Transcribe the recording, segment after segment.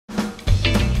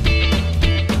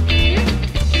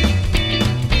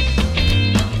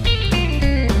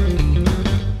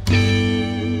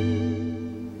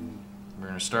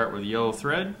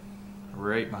thread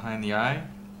right behind the eye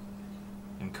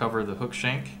and cover the hook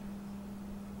shank.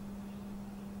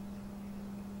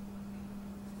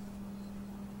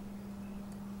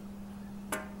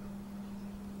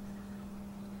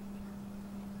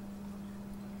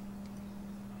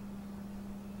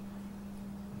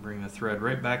 Bring the thread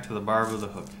right back to the barb of the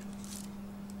hook.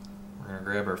 We're going to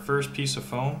grab our first piece of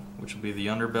foam, which will be the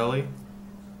underbelly.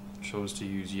 Chose to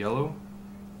use yellow.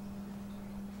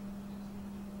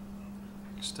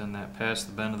 Extend that past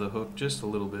the bend of the hook just a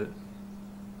little bit.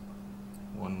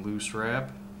 One loose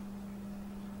wrap,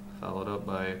 followed up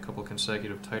by a couple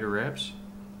consecutive tighter wraps.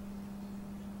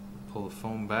 Pull the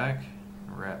foam back,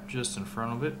 wrap just in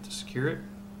front of it to secure it.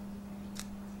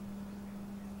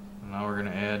 And now we're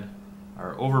going to add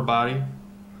our overbody.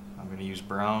 I'm going to use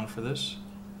brown for this.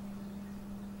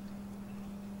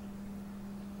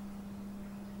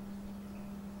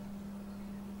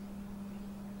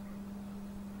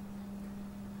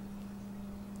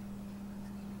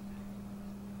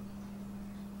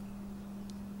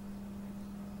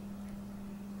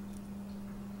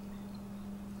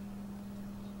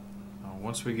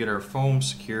 Once we get our foam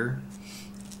secure,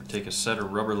 we'll take a set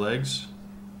of rubber legs.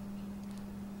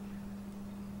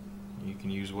 You can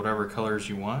use whatever colors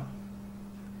you want.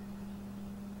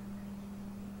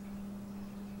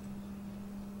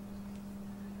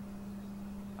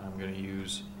 I'm going to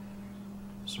use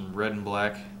some red and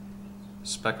black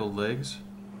speckled legs.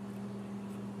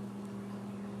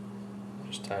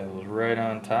 Just tie those right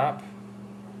on top.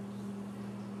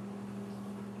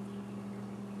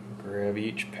 Grab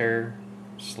each pair,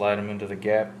 slide them into the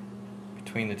gap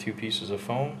between the two pieces of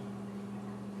foam.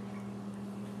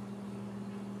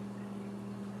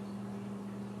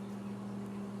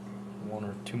 One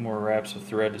or two more wraps of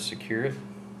thread to secure it.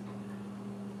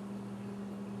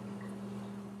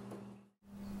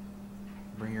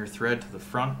 Bring your thread to the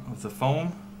front of the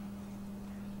foam.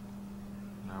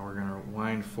 Now we're going to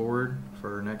wind forward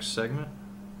for our next segment.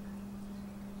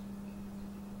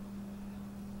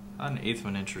 About 1/8 of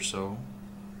an inch or so.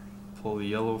 Pull the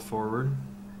yellow forward.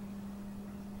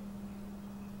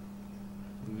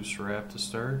 Loose wrap to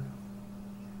start.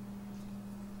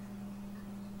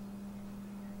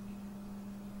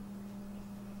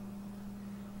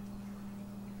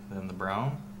 Then the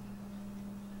brown.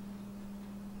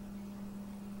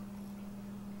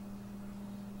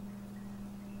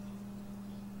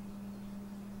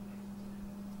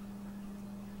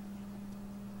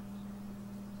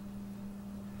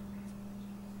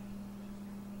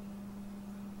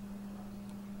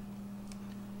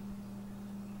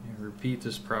 Repeat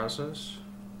this process.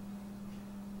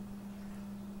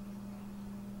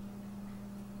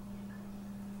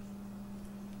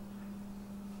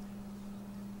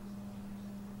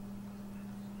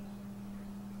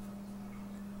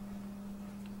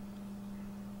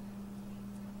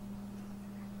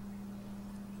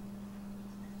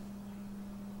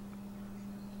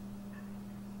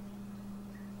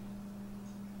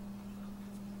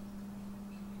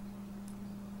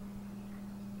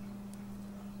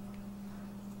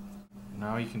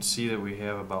 Now you can see that we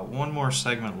have about one more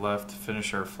segment left to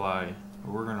finish our fly.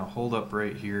 We're going to hold up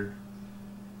right here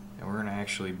and we're going to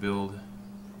actually build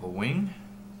a wing.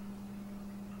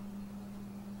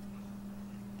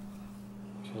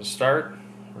 So to start,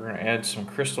 we're going to add some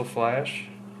crystal flash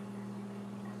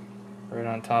right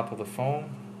on top of the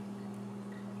foam.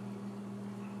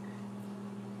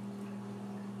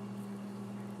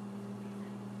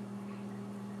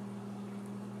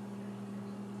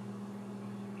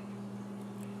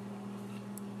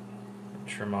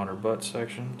 Trim out our butt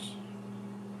sections.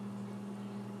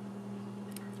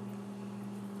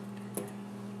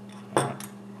 I'm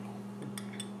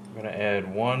going to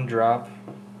add 1 drop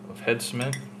of head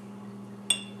cement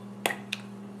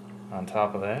on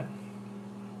top of that.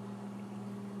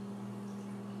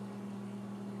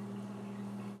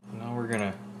 Now we're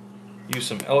going to use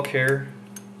some elk hair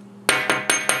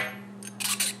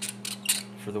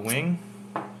for the wing.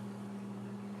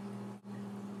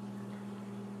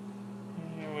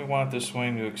 We want this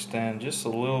wing to extend just a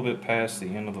little bit past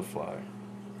the end of the fly.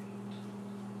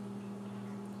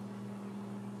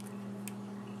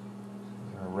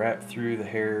 I'm going to wrap through the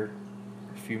hair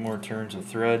a few more turns of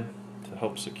thread to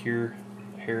help secure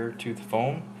the hair to the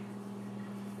foam.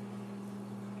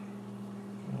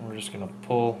 And we're just going to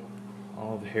pull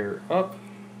all the hair up,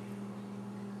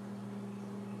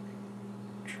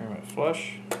 trim it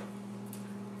flush.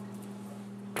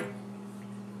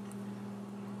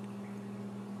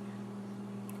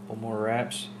 More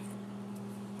wraps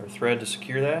or thread to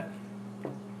secure that.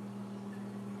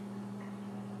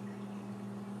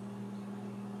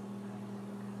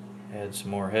 Add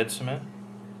some more head cement.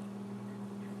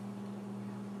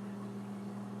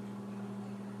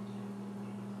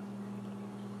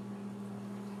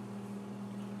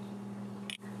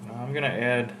 Now I'm going to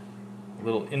add a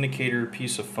little indicator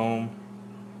piece of foam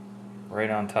right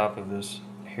on top of this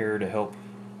hair to help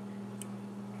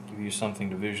give you something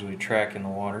to visually track in the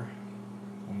water.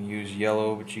 I'm going to use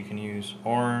yellow, but you can use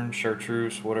orange,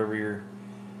 chartreuse, whatever your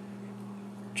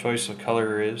choice of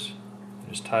color is.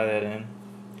 Just tie that in.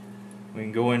 We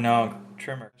can go in now and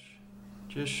trim it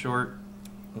just short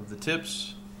of the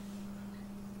tips.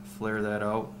 Flare that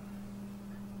out.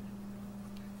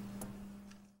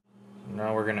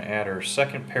 Now we're going to add our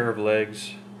second pair of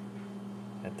legs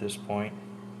at this point.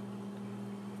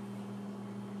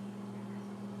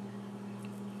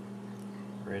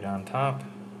 Right on top.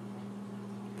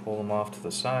 Pull them off to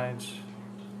the sides.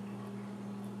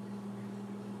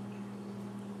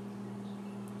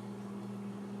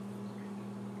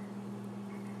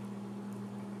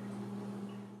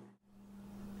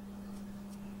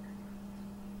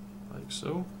 Like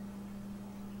so.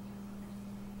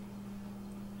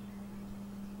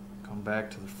 Come back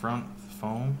to the front with the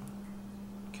foam.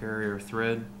 Carry our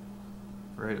thread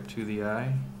right up to the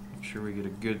eye. Make sure we get a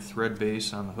good thread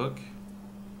base on the hook.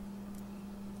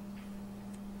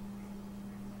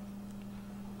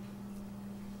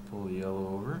 Pull the yellow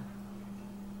over.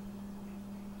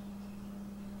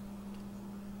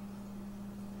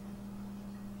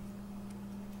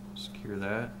 Secure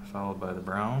that, followed by the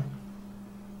brown.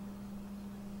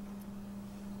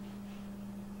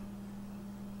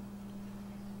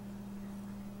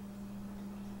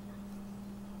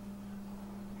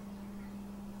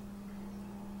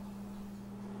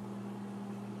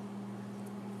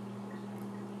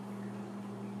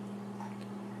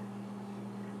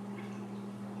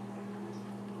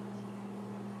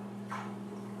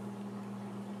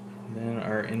 Then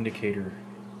our indicator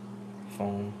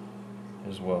foam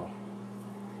as well.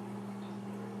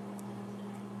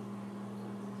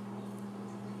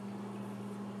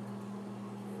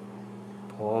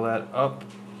 Pull all that up,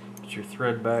 get your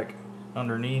thread back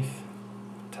underneath,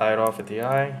 tie it off at the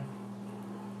eye.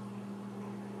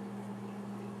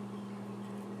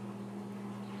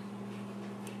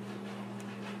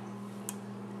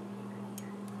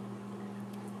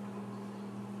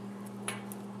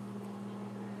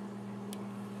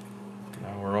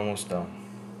 Now we're almost done.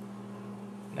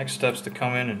 Next step's to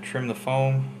come in and trim the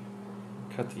foam,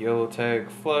 cut the yellow tag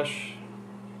flush.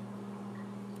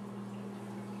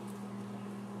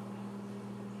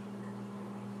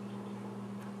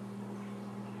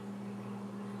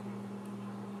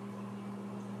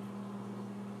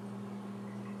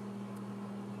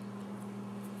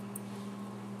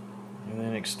 And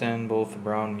then extend both the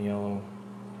brown and yellow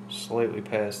slightly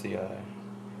past the eye.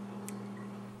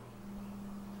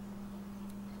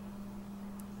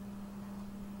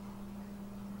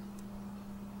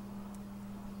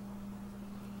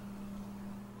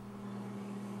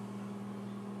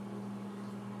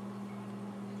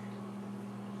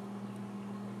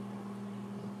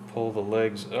 Pull the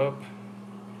legs up.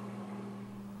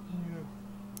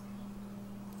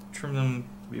 Trim them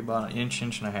to be about an inch,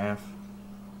 inch and a half.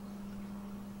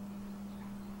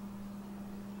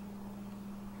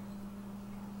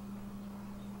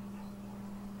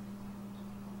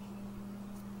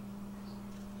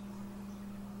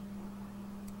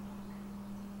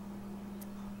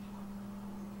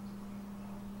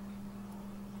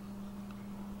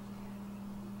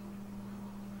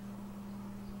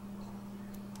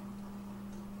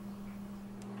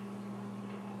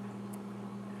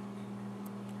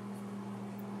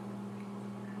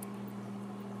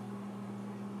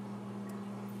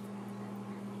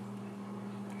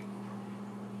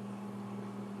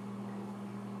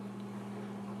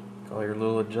 All your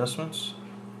little adjustments,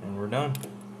 and we're done.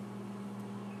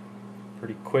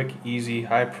 Pretty quick, easy,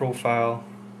 high profile.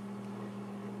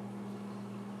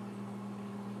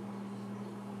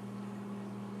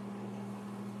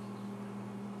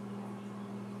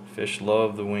 Fish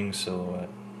love the wing silhouette.